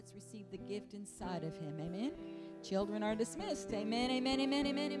the gift inside of him. Amen. Children are dismissed. Amen, amen, amen,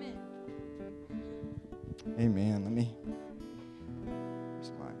 amen, amen. Amen.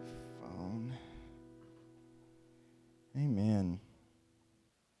 Where's my phone? Amen.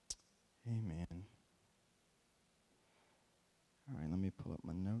 Amen. All right, let me pull up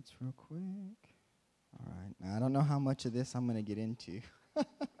my notes real quick. All right. Now, I don't know how much of this I'm going to get into.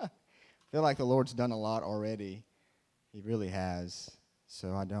 I feel like the Lord's done a lot already. He really has.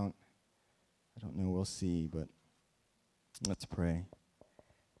 So I don't know. We'll see, but let's pray.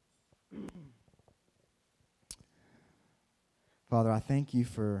 Father, I thank you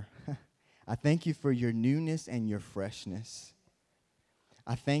for your newness and your freshness.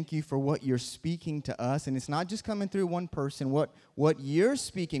 I thank you for what you're speaking to us, and it's not just coming through one person. What you're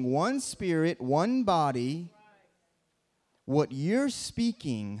speaking, one spirit, one body, what you're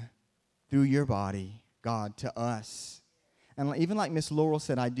speaking through your body, God, to us. And even like Miss Laurel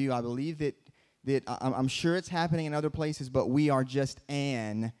said, I believe that I'm sure it's happening in other places, but we are just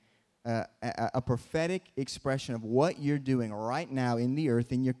a prophetic expression of what you're doing right now in the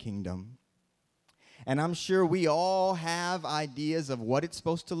earth, in your kingdom. And I'm sure we all have ideas of what it's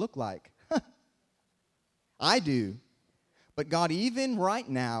supposed to look like. I do. But God, even right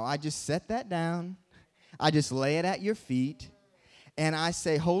now, I just set that down. I just lay it at your feet. And I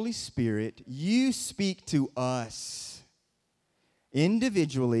say, Holy Spirit, you speak to us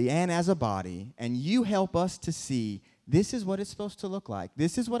individually and as a body. And you help us to see this is what it's supposed to look like.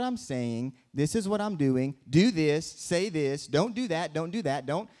 This is what I'm saying. This is what I'm doing. Do this. Say this. Don't do that. Don't do that.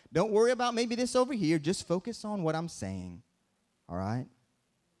 Don't worry about maybe this over here. Just focus on what I'm saying. All right?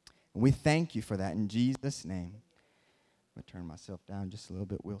 And we thank you for that in Jesus' name. I'm going to turn myself down just a little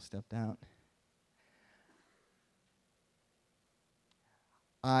bit. Will stepped out.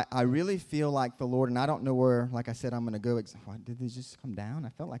 I really feel like the Lord, and I don't know where, like I said, I'm going to go. Did this just come down? I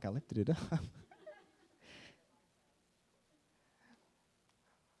felt like I lifted it up.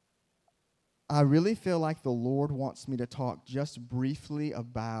 I really feel like the Lord wants me to talk just briefly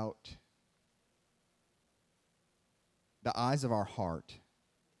about the eyes of our heart.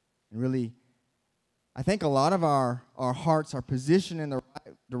 And really, I think a lot of our hearts are positioned in the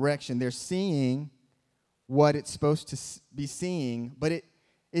right direction. They're seeing what it's supposed to be seeing, but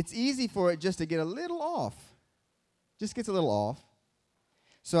it's easy for it just to get a little off. Just gets a little off.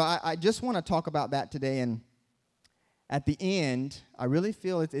 So I just want to talk about that today, and at the end, I really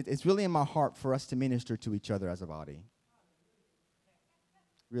feel it's really in my heart for us to minister to each other as a body.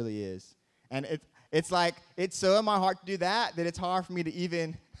 It really is. And it's like, it's so in my heart to do that it's hard for me to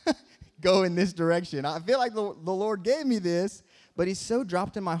even go in this direction. I feel like the Lord gave me this, but he's so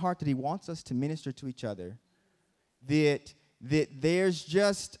dropped in my heart that he wants us to minister to each other. That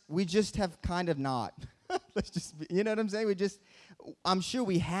we just have kind of not. Let's just, you know what I'm saying? I'm sure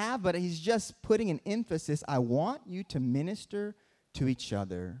we have, but he's just putting an emphasis. I want you to minister to each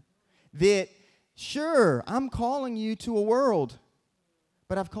other. That, sure, I'm calling you to a world,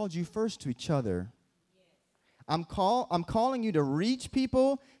 but I've called you first to each other. I'm calling you to reach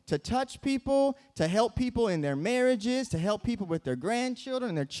people, to touch people, to help people in their marriages, to help people with their grandchildren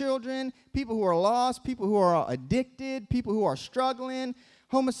and their children, people who are lost, people who are addicted, people who are struggling,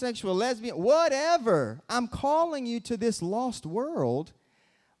 homosexual, lesbian, whatever. I'm calling you to this lost world.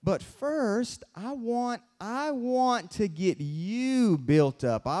 But first, I want to get you built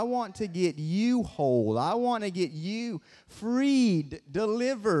up. I want to get you whole. I want to get you freed,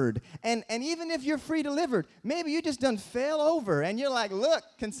 delivered. And even if you're free delivered, maybe you just done fell over and you're like, look,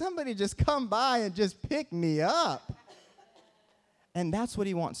 can somebody just come by and just pick me up? And that's what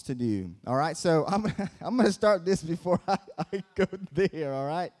he wants to do. All right, so I'm going to start this before I go there, all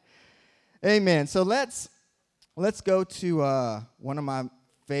right? Amen. So let's go to one of my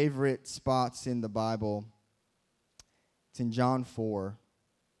favorite spots in the Bible. It's in John 4.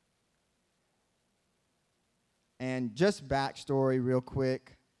 And just backstory real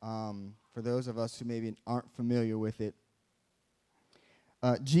quick, for those of us who maybe aren't familiar with it.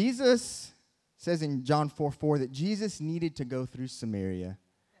 Jesus says in John 4:4 that Jesus needed to go through Samaria.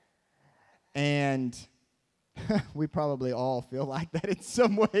 And we probably all feel like that in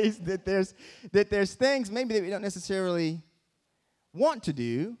some ways, that there's things maybe that we don't necessarily want to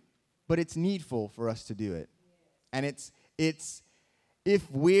do, but it's needful for us to do it. And it's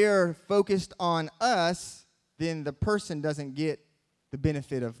if we're focused on us, then the person doesn't get the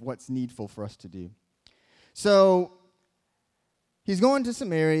benefit of what's needful for us to do. So he's going to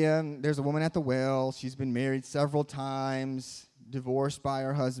Samaria, and there's a woman at the well. She's been married several times, divorced by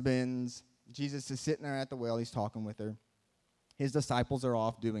her husbands. Jesus is sitting there at the well. He's talking with her. His disciples are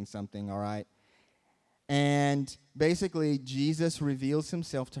off doing something, all right? And basically, Jesus reveals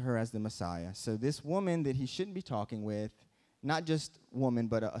himself to her as the Messiah. So this woman that he shouldn't be talking with, not just woman,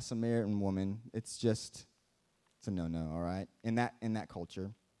 but a Samaritan woman, it's a no-no, all right, in that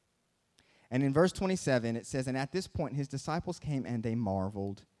culture. And in verse 27, it says, and at this point his disciples came and they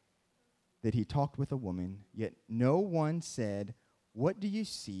marveled that he talked with a woman, yet no one said, what do you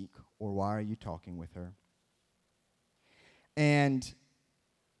seek, or why are you talking with her? And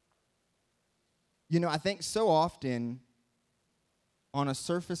I think so often on a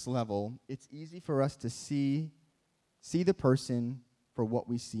surface level, it's easy for us to see the person for what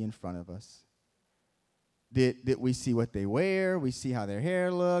we see in front of us. That we see what they wear, we see how their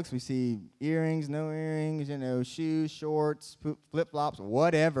hair looks, we see earrings, no earrings, shoes, shorts, flip-flops,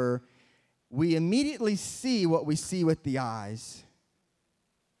 whatever. We immediately see what we see with the eyes.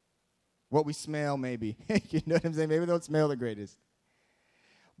 What we smell, maybe. You know what I'm saying? Maybe they don't smell the greatest.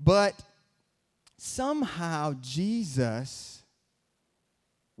 But somehow Jesus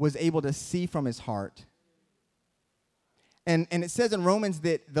was able to see from his heart. And it says in Romans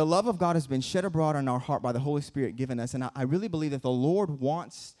that the love of God has been shed abroad in our heart by the Holy Spirit given us. And I really believe that the Lord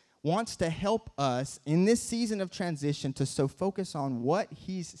wants to help us in this season of transition to so focus on what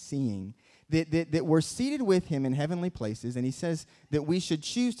he's seeing, that we're seated with him in heavenly places. And he says that we should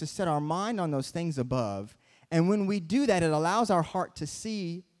choose to set our mind on those things above. And when we do that, it allows our heart to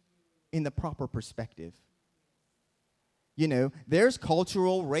see in the proper perspective. There's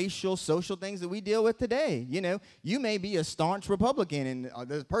cultural, racial, social things that we deal with today. You may be a staunch Republican, and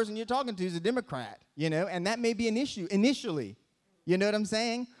the person you're talking to is a Democrat, and that may be an issue initially. You know what I'm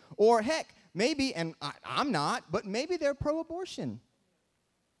saying? Or heck, maybe, and I'm not, but maybe they're pro-abortion.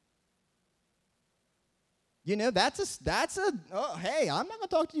 That's a hey, I'm not going to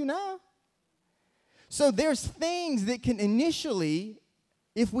talk to you now. So there's things that can initially,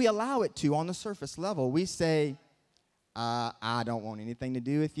 if we allow it to, on the surface level, we say, I don't want anything to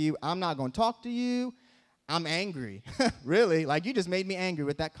do with you. I'm not going to talk to you. I'm angry. Really? Like, you just made me angry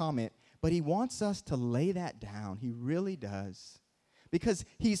with that comment. But he wants us to lay that down. He really does. Because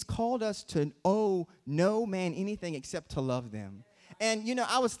he's called us to owe no man anything except to love them. And,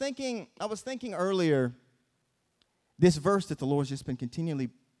 I was thinking earlier, this verse that the Lord's just been continually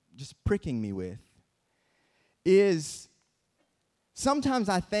just pricking me with is sometimes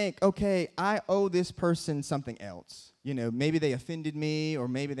I think, okay, I owe this person something else. Maybe they offended me, or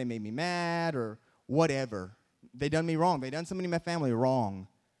maybe they made me mad, or whatever. They done me wrong. They done somebody in my family wrong.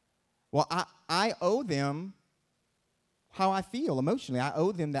 Well, I owe them how I feel emotionally. I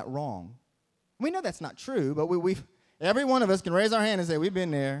owe them that wrong. We know that's not true, but every one of us can raise our hand and say, we've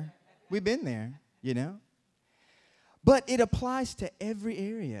been there. We've been there, But it applies to every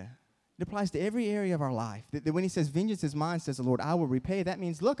area. It applies to every area of our life. That when he says, vengeance is mine, says the Lord, I will repay. That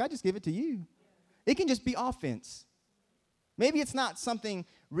means, look, I just give it to you. It can just be offense. Maybe it's not something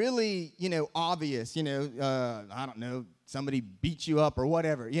really, obvious, I don't know, somebody beat you up or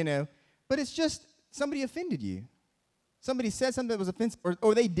whatever, But it's just somebody offended you. Somebody said something that was offensive,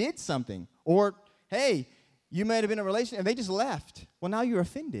 or they did something. Or, hey, you might have been in a relationship and they just left. Well, now you're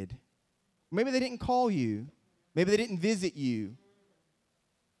offended. Maybe they didn't call you. Maybe they didn't visit you.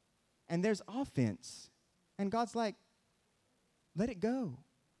 And there's offense. And God's like, let it go.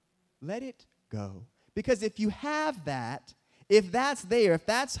 Let it go. Because if you have that, if that's there, if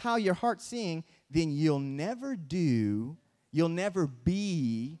that's how your heart's seeing, then you'll never be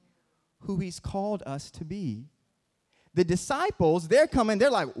who he's called us to be. The disciples, they're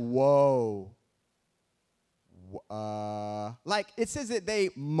like, whoa. Like it says that they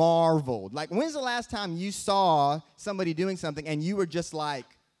marveled. Like, when's the last time you saw somebody doing something and you were just like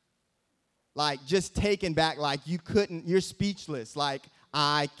just taken back, like you're speechless, like,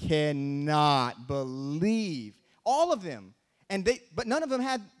 I cannot believe. All of them. But none of them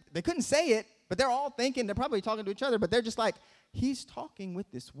they couldn't say it, but they're all thinking, they're probably talking to each other, but they're just like, he's talking with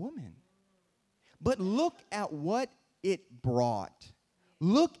this woman. But look at what it brought.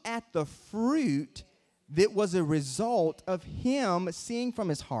 Look at the fruit that was a result of him seeing from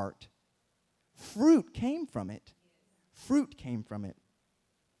his heart. Fruit came from it. Fruit came from it.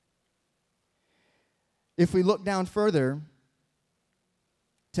 If we look down further,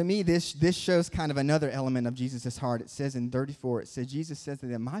 to me, this shows kind of another element of Jesus' heart. It says in 34, it says, Jesus says to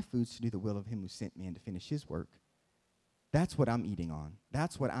them, my food's to do the will of him who sent me and to finish his work. That's what I'm eating on.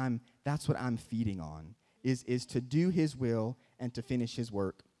 That's what I'm feeding on, is to do his will and to finish his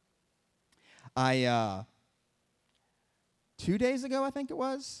work. 2 days ago, I think it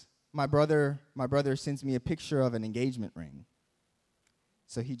was, my brother sends me a picture of an engagement ring.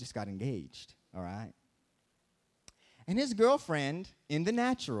 So he just got engaged, all right? And his girlfriend, in the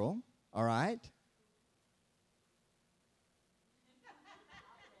natural, all right,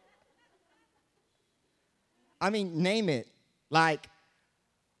 I mean, name it. Like,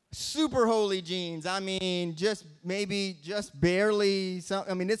 super holy jeans. I mean, just barely.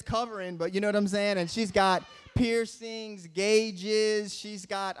 It's covering, but you know what I'm saying? And she's got piercings, gauges. She's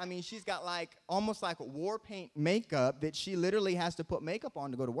got like almost like war paint makeup that she literally has to put makeup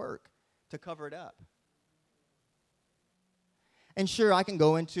on to go to work to cover it up. And sure, I can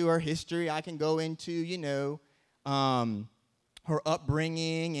go into her history. I can go into, her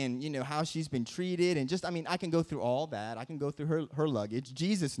upbringing and, how she's been treated. And I can go through all that. I can go through her luggage.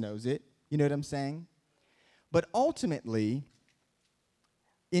 Jesus knows it. You know what I'm saying? But ultimately,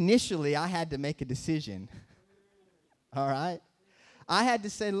 initially, I had to make a decision. All right? I had to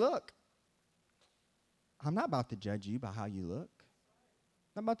say, look, I'm not about to judge you by how you look.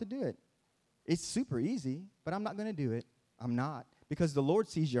 I'm not about to do it. It's super easy, but I'm not going to do it. I'm not, because the Lord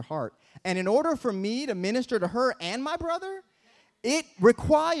sees your heart. And in order for me to minister to her and my brother, it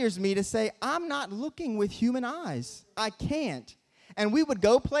requires me to say, I'm not looking with human eyes. I can't. And we would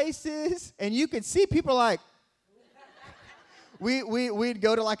go places, and you could see people like, we'd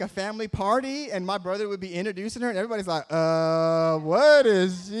go to like a family party, and my brother would be introducing her, and everybody's like, what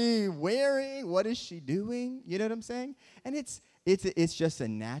is she wearing? What is she doing? You know what I'm saying? And it's just a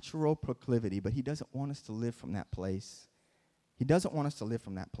natural proclivity, but he doesn't want us to live from that place. He doesn't want us to live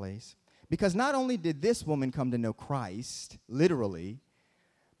from that place. Because not only did this woman come to know Christ, literally,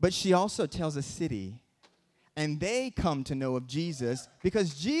 but she also tells a city. And they come to know of Jesus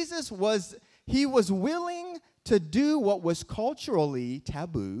because Jesus was willing to do what was culturally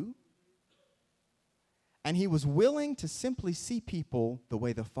taboo. And he was willing to simply see people the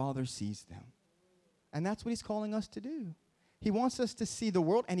way the Father sees them. And that's what he's calling us to do. He wants us to see the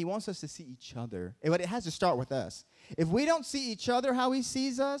world, and he wants us to see each other. But it has to start with us. If we don't see each other how he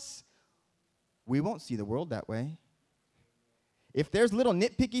sees us, we won't see the world that way. If there's little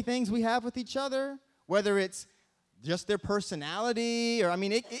nitpicky things we have with each other, whether it's just their personality, or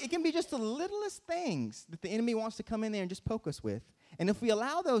it can be just the littlest things that the enemy wants to come in there and just poke us with. And if we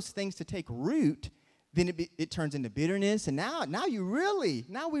allow those things to take root, then it turns into bitterness, and now we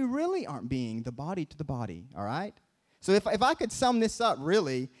really aren't being the body to the body, all right? So if I could sum this up,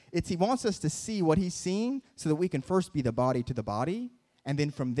 really, it's he wants us to see what he's seen so that we can first be the body to the body, and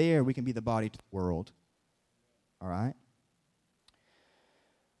then from there we can be the body to the world. All right?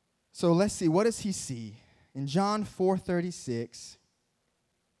 So let's see, what does he see? In John 4:36,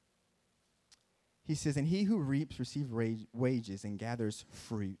 he says, and he who reaps receives wages and gathers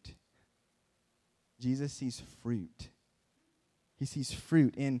fruit. Jesus sees fruit. He sees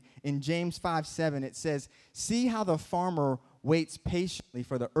fruit. In James 5:7, it says, see how the farmer waits patiently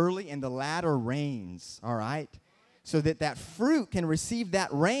for the early and the latter rains, all right? So that fruit can receive that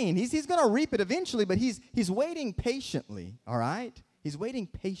rain. He's going to reap it eventually, but he's waiting patiently, all right? He's waiting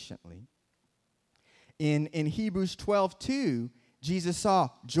patiently. In Hebrews 12:2, Jesus saw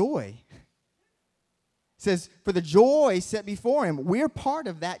joy. It says, for the joy set before him, we're part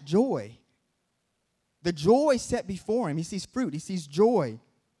of that joy. The joy set before him. He sees fruit. He sees joy.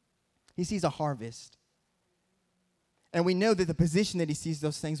 He sees a harvest. And we know that the position that he sees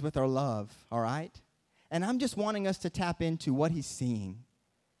those things with are love, all right? And I'm just wanting us to tap into what he's seeing.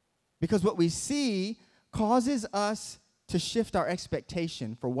 Because what we see causes us to shift our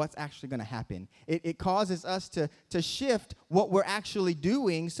expectation for what's actually going to happen. It causes us to shift what we're actually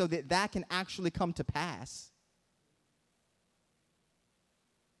doing so that can actually come to pass.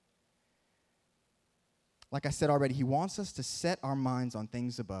 Like I said already, he wants us to set our minds on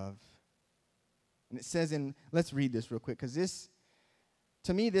things above. And it says let's read this real quick, because this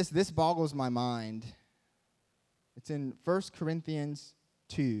boggles my mind. It's in 1 Corinthians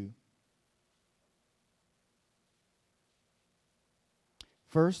 2.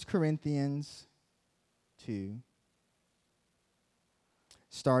 1 Corinthians 2,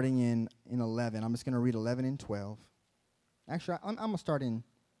 starting in 11. I'm just going to read 11 and 12. Actually, I'm going to start in...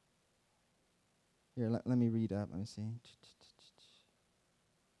 Here, let me read up. Let me see.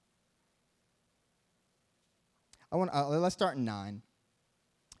 Let's start in 9.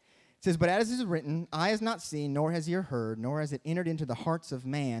 It says, but as is written, eye has not seen, nor has ear heard, nor has it entered into the hearts of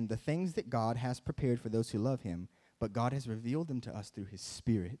man the things that God has prepared for those who love him. But God has revealed them to us through his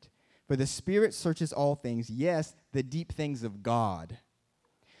Spirit. For the Spirit searches all things, yes, the deep things of God.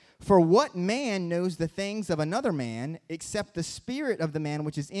 For what man knows the things of another man except the spirit of the man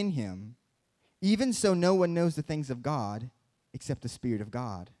which is in him? Even so, no one knows the things of God except the Spirit of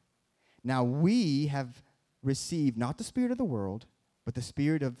God. Now we have received not the spirit of the world, but the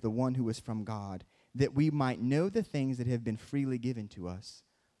Spirit of the one who is from God, that we might know the things that have been freely given to us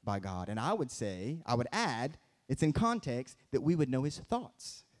by God. And I would add, it's in context, that we would know his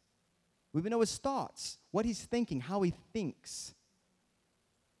thoughts. We know his thoughts, what he's thinking, how he thinks.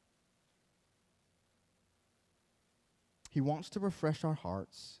 He wants to refresh our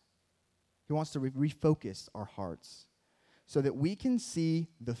hearts. He wants to refocus our hearts so that we can see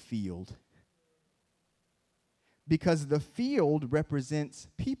the field. Because the field represents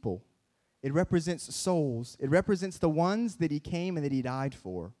people. It represents souls. It represents the ones that he came and that he died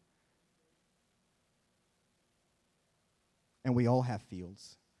for. And we all have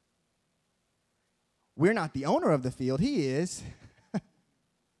fields. We're not the owner of the field. He is.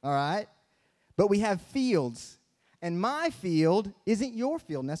 All right? But we have fields. And my field isn't your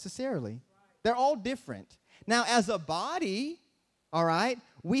field necessarily. They're all different. Now, as a body, all right,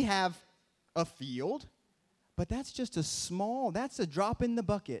 we have a field, but that's just that's a drop in the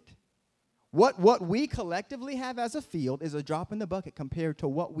bucket. What we collectively have as a field is a drop in the bucket compared to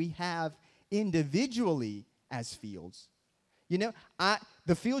what we have individually as fields. You know,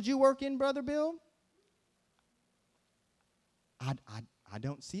 the field you work in, Brother Bill, I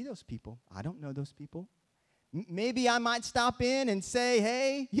don't see those people. I don't know those people. Maybe I might stop in and say,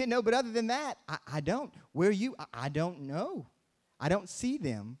 hey, you know, but other than that, I don't. Where you? I don't know. I don't see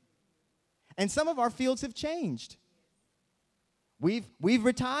them. And some of our fields have changed. We've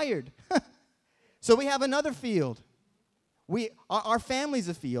retired. So we have another field. Our family's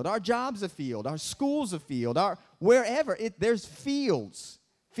a field. Our job's a field. Our school's a field. Wherever. There's fields.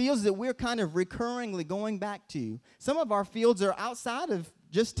 Fields that we're kind of recurringly going back to. Some of our fields are outside of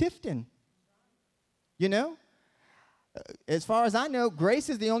just Tifton. You know? As far as I know, Grace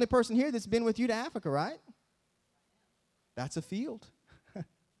is the only person here that's been with you to Africa, right? That's a field.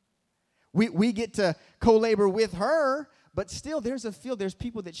 We get to co-labor with her, but still there's a field. There's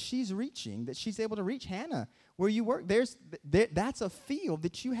people that she's reaching, that she's able to reach. Hannah, where you work, that's a field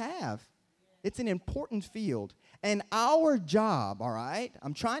that you have. It's an important field. And our job, all right,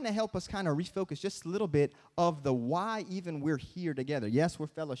 I'm trying to help us kind of refocus just a little bit of the why even we're here together. Yes, we're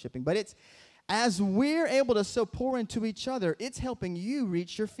fellowshipping, but it's as we're able to so pour into each other, it's helping you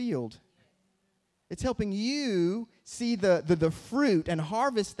reach your field. It's helping you see the fruit and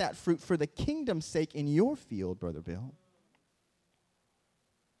harvest that fruit for the kingdom's sake in your field, Brother Bill.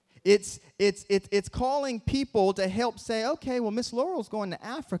 It's calling people to help say, okay, well, Miss Laurel's going to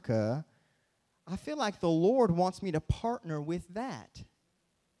Africa. I feel like the Lord wants me to partner with that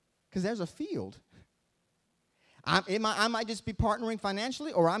because there's a field. I might just be partnering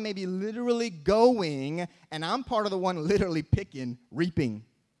financially, or I may be literally going, and I'm part of the one literally picking, reaping.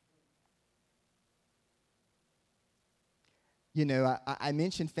 You know, I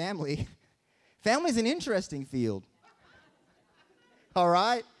mentioned family. Family's an interesting field. All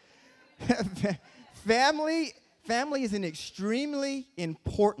right? Family is an extremely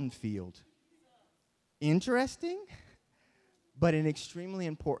important field. Interesting, but an extremely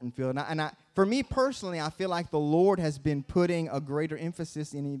important field. For me personally, I feel like the Lord has been putting a greater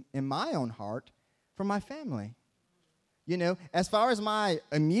emphasis in my own heart for my family. You know, as far as my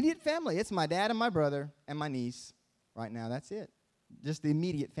immediate family, it's my dad and my brother and my niece. Right now, that's it. Just the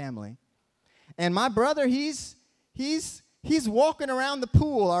immediate family. And my brother, he's walking around the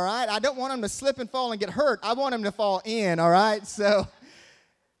pool, all right? I don't want him to slip and fall and get hurt. I want him to fall in, all right? So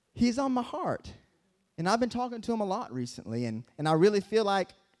he's on my heart. And I've been talking to him a lot recently, and I really feel like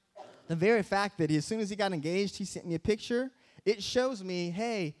the very fact that as soon as he got engaged, he sent me a picture, it shows me,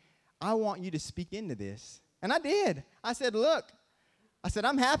 hey, I want you to speak into this. And I did. I said, look,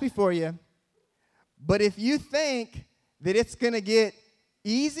 I'm happy for you. But if you think that it's going to get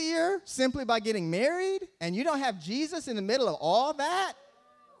easier simply by getting married and you don't have Jesus in the middle of all that,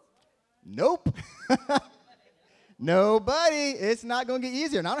 nope. Nobody. It's not going to get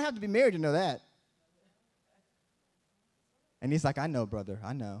easier. And I don't have to be married to know that. And he's like, I know, brother.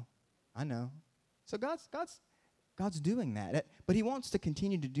 I know. So God's doing that. But he wants to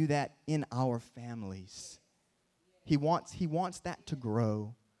continue to do that in our families. He wants that to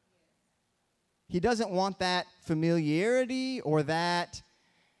grow. He doesn't want that familiarity or that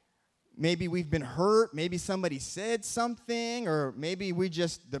maybe we've been hurt, maybe somebody said something, or maybe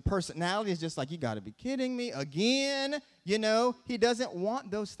the personality is just like, you got to be kidding me again. You know, he doesn't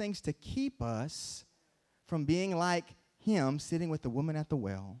want those things to keep us from being like him sitting with the woman at the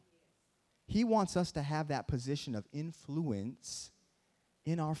well. He wants us to have that position of influence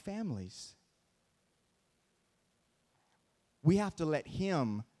in our families. We have to let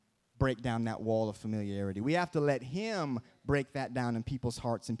him break down that wall of familiarity. We have to let him break that down in people's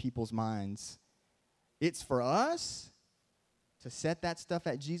hearts and people's minds. It's for us to set that stuff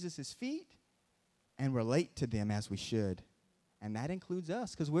at Jesus' feet and relate to them as we should. And that includes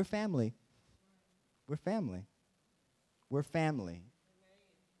us because we're family. We're family. We're family.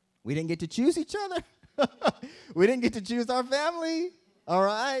 We didn't get to choose each other. We didn't get to choose our family, all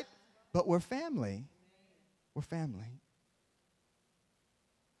right? But we're family. We're family.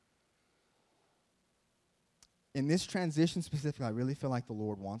 In this transition specifically, I really feel like the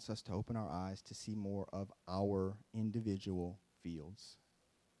Lord wants us to open our eyes to see more of our individual fields.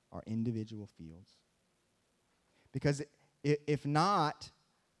 Our individual fields. Because if not,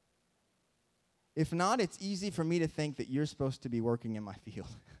 it's easy for me to think that you're supposed to be working in my field.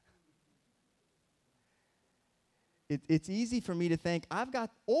 It's easy for me to think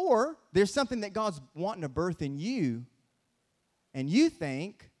or there's something that God's wanting to birth in you, and you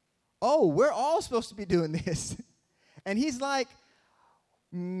think, oh, we're all supposed to be doing this. And he's like,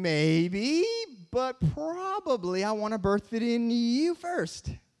 maybe, but probably I want to birth it in you first.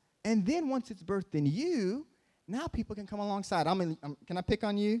 And then once it's birthed in you, now people can come alongside. Can I pick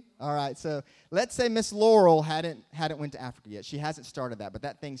on you? All right, so let's say Miss Laurel hadn't went to Africa yet. She hasn't started that, but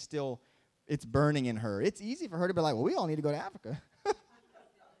that thing's still, it's burning in her. It's easy for her to be like, well, we all need to go to Africa.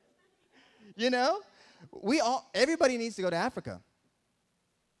 You know? Everybody needs to go to Africa.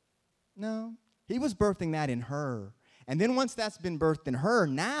 No. He was birthing that in her. And then once that's been birthed in her,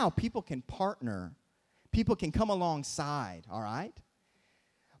 now people can partner. People can come alongside, all right?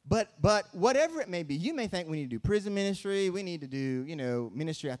 But whatever it may be, you may think we need to do prison ministry, we need to do,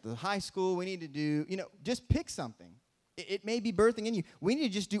 ministry at the high school, we need to do, just pick something. It may be birthing in you. We need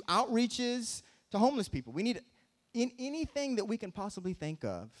to just do outreaches to homeless people. We need, in anything that we can possibly think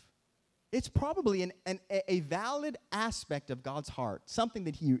of, it's probably a valid aspect of God's heart, something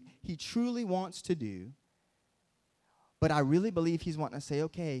that he truly wants to do. But I really believe he's wanting to say,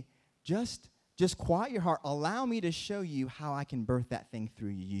 okay, just quiet your heart. Allow me to show you how I can birth that thing through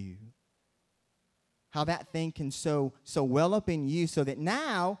you. How that thing can so well up in you so that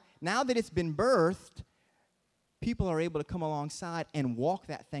now that it's been birthed, people are able to come alongside and walk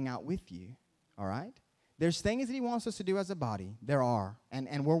that thing out with you, all right? There's things that he wants us to do as a body. There are,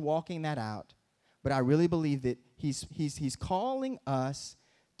 and we're walking that out. But I really believe that he's calling us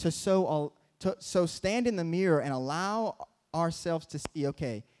to stand in the mirror and allow ourselves to see,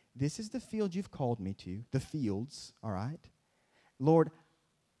 okay, this is the field you've called me to, the fields, all right? Lord,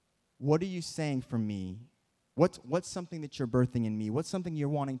 what are you saying for me? What's something that you're birthing in me? What's something you're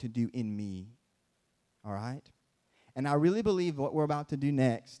wanting to do in me, all right? And I really believe what we're about to do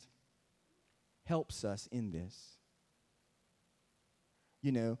next helps us in this.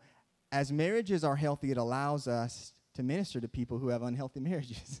 As marriages are healthy, it allows us to minister to people who have unhealthy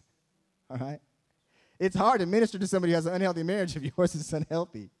marriages, all right? It's hard to minister to somebody who has an unhealthy marriage if yours is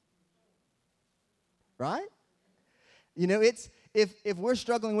unhealthy. Right? If we're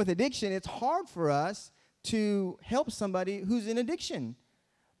struggling with addiction, it's hard for us to help somebody who's in addiction.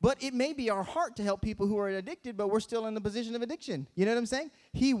 But it may be our heart to help people who are addicted, but we're still in the position of addiction. You know what I'm saying?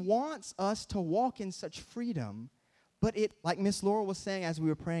 He wants us to walk in such freedom, but like Miss Laura was saying as we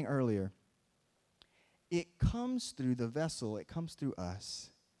were praying earlier, it comes through the vessel, it comes through us.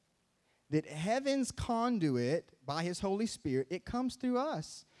 That heaven's conduit by his Holy Spirit, it comes through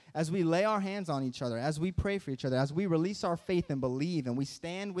us. As we lay our hands on each other, as we pray for each other, as we release our faith and believe, and we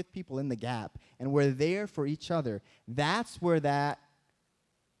stand with people in the gap, and we're there for each other, that's where that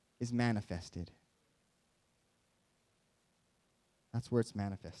is manifested. That's where it's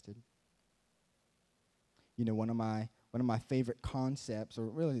manifested. One of my favorite concepts, or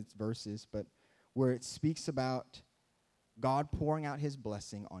really it's verses, but where it speaks about God pouring out his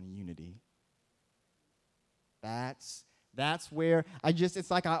blessing on unity. That's where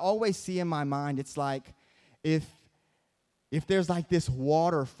it's like I always see in my mind, it's like if there's like this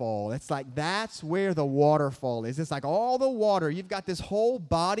waterfall, it's like that's where the waterfall is. It's like all the water, you've got this whole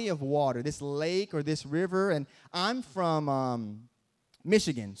body of water, this lake or this river, and I'm from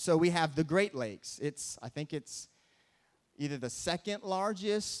Michigan, so we have the Great Lakes. I think it's either the second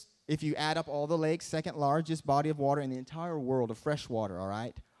largest, if you add up all the lakes, second largest body of water in the entire world of fresh water, all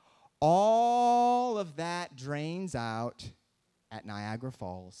right? All of that drains out at Niagara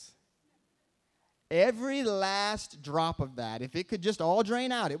Falls. Every last drop of that, if it could just all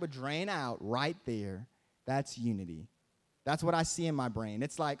drain out, it would drain out right there. That's unity. That's what I see in my brain.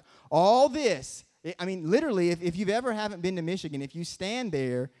 It's like all this. Literally, if you've ever haven't been to Michigan, if you stand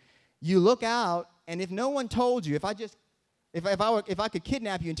there, you look out, and if no one told you, if I could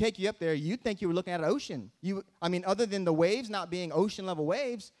kidnap you and take you up there, you'd think you were looking at an ocean. Other than the waves not being ocean-level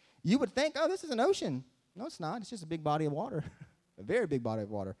waves, you would think, oh, this is an ocean. No, it's not. It's just a big body of water, a very big body of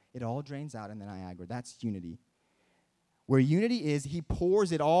water. It all drains out in the Niagara. That's unity. Where unity is, he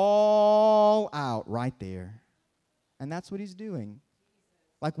pours it all out right there. And that's what he's doing.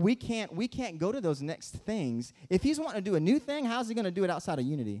 Like we can't go to those next things. If he's wanting to do a new thing, how's he going to do it outside of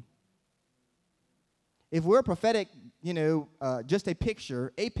unity? if we're a prophetic, just a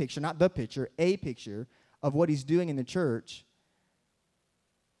picture, not the picture, a picture of what he's doing in the church,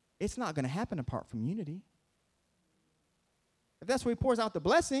 it's not going to happen apart from unity. If that's where he pours out the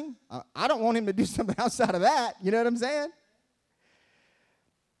blessing, I don't want him to do something outside of that. You know what I'm saying?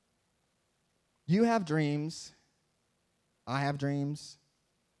 You have dreams. I have dreams.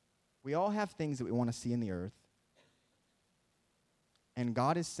 We all have things that we want to see in the earth. And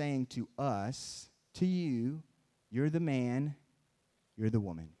God is saying to us, to you, you're the man, you're the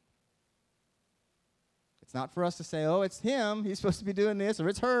woman. It's not for us to say, oh, it's him, he's supposed to be doing this, or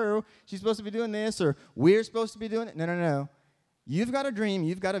it's her, she's supposed to be doing this, or we're supposed to be doing it. No, no, no. You've got a dream,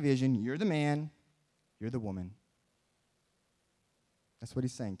 you've got a vision, you're the man, you're the woman. That's what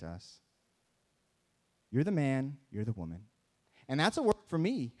he's saying to us. You're the man, you're the woman. And that's a word for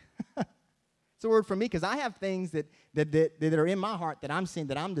me. It's a word for me because I have things that are in my heart that I'm seeing,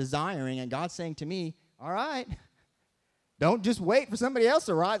 that I'm desiring, and God's saying to me, all right, don't just wait for somebody else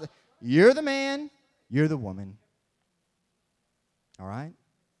to rise. You're the man, you're the woman. All right?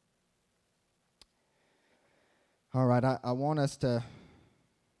 All right, I want us to,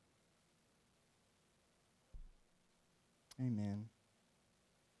 amen.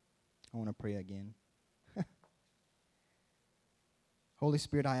 I want to pray again. Holy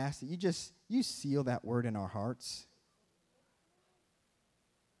Spirit, I ask that you seal that word in our hearts.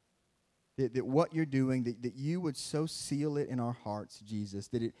 That what you're doing, that you would so seal it in our hearts, Jesus,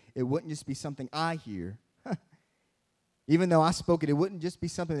 that it wouldn't just be something I hear. Even though I spoke it, it wouldn't just be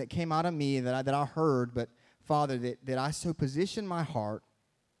something that came out of me that I heard, but Father, that I so position my heart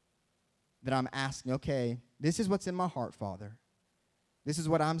that I'm asking, okay, this is what's in my heart, Father. This is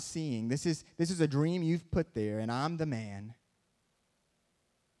what I'm seeing. This is a dream you've put there, and I'm the man.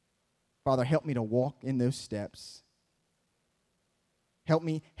 Father, help me to walk in those steps. Help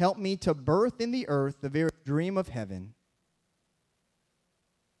me to birth in the earth the very dream of heaven.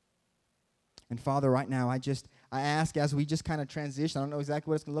 And Father, right now, I ask as we just kind of transition, I don't know exactly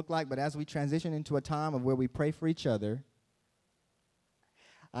what it's going to look like, but as we transition into a time of where we pray for each other,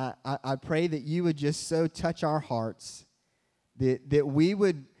 I pray that you would just so touch our hearts that we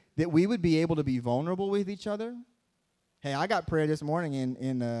would be able to be vulnerable with each other. Hey, I got prayer this morning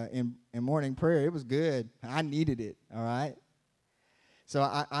in morning prayer. It was good. I needed it, all right? So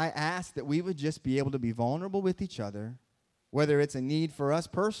I ask that we would just be able to be vulnerable with each other, whether it's a need for us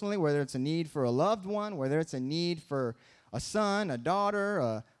personally, whether it's a need for a loved one, whether it's a need for a son, a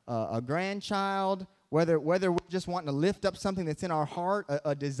daughter, a grandchild, whether we're just wanting to lift up something that's in our heart,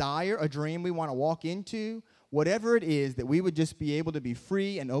 a desire, a dream we want to walk into, whatever it is, that we would just be able to be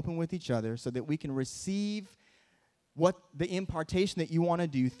free and open with each other so that we can receive what the impartation that you want to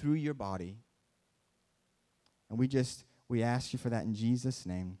do through your body. And we ask you for that in Jesus'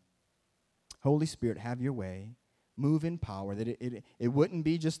 name. Holy Spirit, have your way. Move in power, that it wouldn't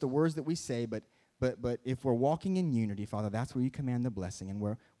be just the words that we say, but if we're walking in unity, Father, that's where you command the blessing. And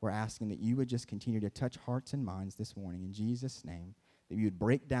we're asking that you would just continue to touch hearts and minds this morning in Jesus' name, that you would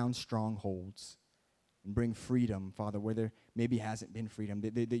break down strongholds and bring freedom, Father, where there maybe hasn't been freedom,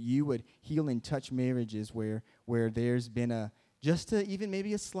 that you would heal and touch marriages where there's been even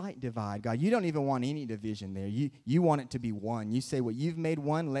maybe a slight divide. God, you don't even want any division there. You want it to be one. You say, what you've made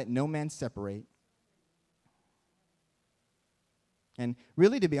one, let no man separate. And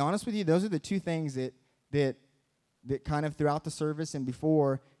really, to be honest with you, those are the two things that kind of throughout the service and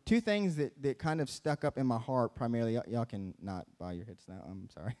before, two things that kind of stuck up in my heart primarily. Y'all can not bow your heads now. I'm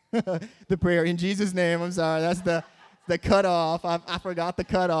sorry. The prayer in Jesus' name. I'm sorry. That's the cutoff. I forgot the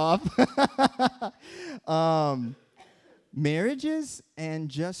cutoff. Marriages and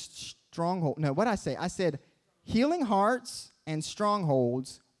just stronghold. No, what I say? I said healing hearts and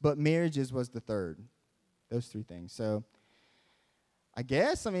strongholds, but marriages was the third. Those three things. So I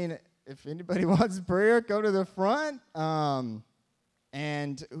guess, if anybody wants prayer, go to the front.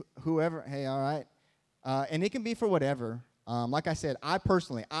 And whoever, hey, all right. And it can be for whatever. Like I said, I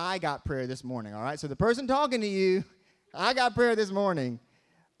got prayer this morning, all right? So the person talking to you, I got prayer this morning.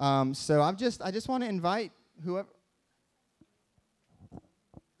 So I just want to invite whoever.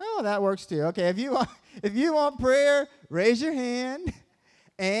 Oh, that works too. Okay, if you want prayer, raise your hand,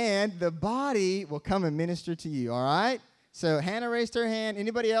 and the body will come and minister to you, all right? So Hannah raised her hand.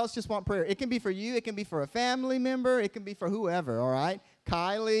 Anybody else just want prayer? It can be for you. It can be for a family member. It can be for whoever, all right?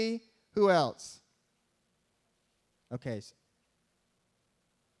 Kylie, who else? Okay.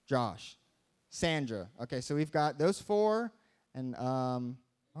 Josh, Sandra. Okay, so we've got those four. And all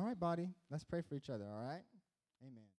right, body, let's pray for each other, all right? Amen.